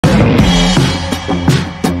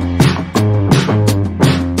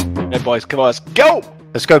Yeah, boys, come on, let's go!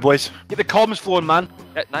 Let's go, boys. Get the comms flowing, man.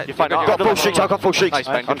 Yeah, You're fine. I've got full streaks. I've got full streaks. Nice,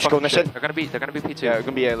 man. I'm just going this in. They're gonna be P2. Yeah, we're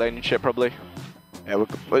gonna be A lane and shit probably. Yeah,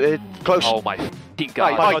 we're close. Oh my fucking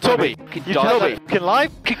god. Oh, Toby. You Toby. Fucking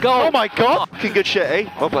live? Go. Oh my god. Fucking good shit, eh?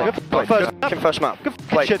 Well played. First map. Good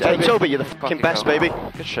play. shit, Hey, Toby. Toby, you're the fucking best, baby.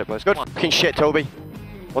 Good shit, boys. Good fucking shit, Toby.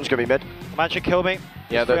 One's gonna be mid. Man should kill me.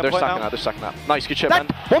 Yeah, they're stacking that. They're stacking that. Nice, good shit, man.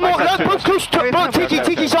 One more. Nice, Both close.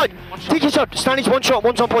 TT side. TT side. Stanley's one shot.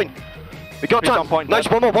 One's on point. We got time. on point, Nice.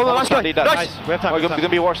 dead. One more. Nice guy. Dead. Nice. We have time. It's gonna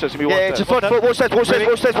be worse. It's gonna be worse. Yeah, it's a foot. What's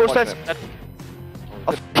that?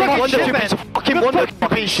 A fucking wonder two-piece. A fucking wonder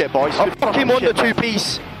two-piece. Shit, boys. A fucking wonder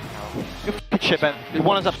two-piece. Good shit, man.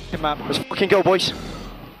 One is a fucking map. Let's fucking go, boys.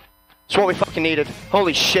 That's what we fucking needed.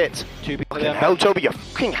 Holy shit. Fucking hell, Toby, you're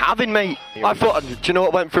fucking having me. I thought, do you know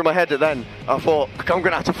what went through my head then? I thought, I'm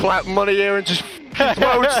gonna have to flat money here and just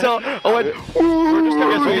throw stuff. I went,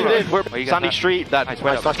 We're Sandy Street. Nice,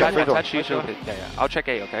 Where's that guy? Yeah. I'll check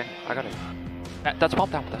A, okay? I got it. That's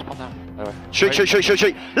pump down. That's pump down. By the way. Shoot. Let's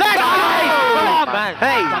go! Come on, man.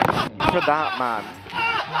 Hey! For that, man.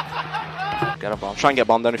 Get a bomb. Try and get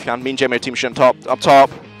bomb down if you can. Me and Jamie are team shit up top.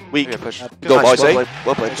 Weak. Yeah, push. Go, boys, eh?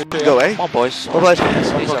 Well played. Go, eh? Come on, boys. Well played.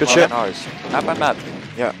 Good shit. Map by map.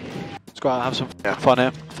 Yeah. Let's go out and have some fun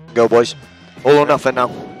here. Go, boys. All or nothing now.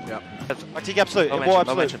 I take absolute.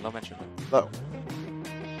 Low mention. Low.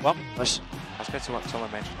 Well, Nice. Let's get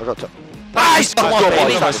someone mention. I got top. Nice! Come on, Go,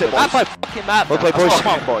 baby. boys. Nice hit, Map boys. by fucking map. Well played, boys.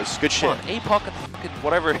 Come on, boys. Good shit. Come on, A pocket, fucking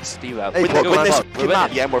whatever it's Steve out. Hey, Win this fucking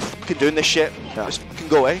map, yeah, and we're fucking doing this shit. Let's fucking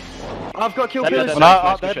go, eh? I've got kill Nice, killers.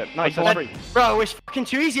 nice, that's free. Bro, it's fucking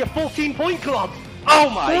too easy. A 14-point club. Oh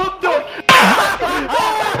my!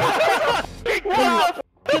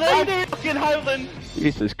 Fucking Howland.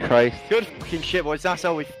 Jesus Christ. Good fucking shit, boys. That's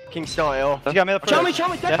how we fucking start it off. You got me the Show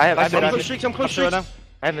me, dead. I have I'm it. close streaks, I'm close streaks.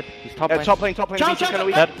 He's top lane. Top lane. Chow,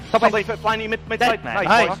 Top lane, flying mid side.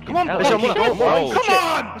 Nice. Come on, Listen, come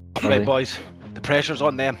on. Right, boys. The pressure's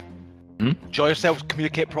on them. Enjoy yourselves,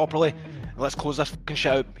 communicate properly, and let's close this fucking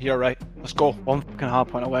shit out here, right? Let's go. One fucking hard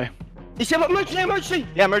point away. You see what emergency?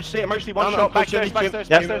 Yeah, emergency, one shot,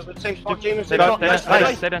 backstairs. Same spot, James. Stay down.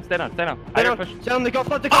 Stay down. I push. Down, they got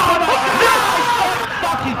flood.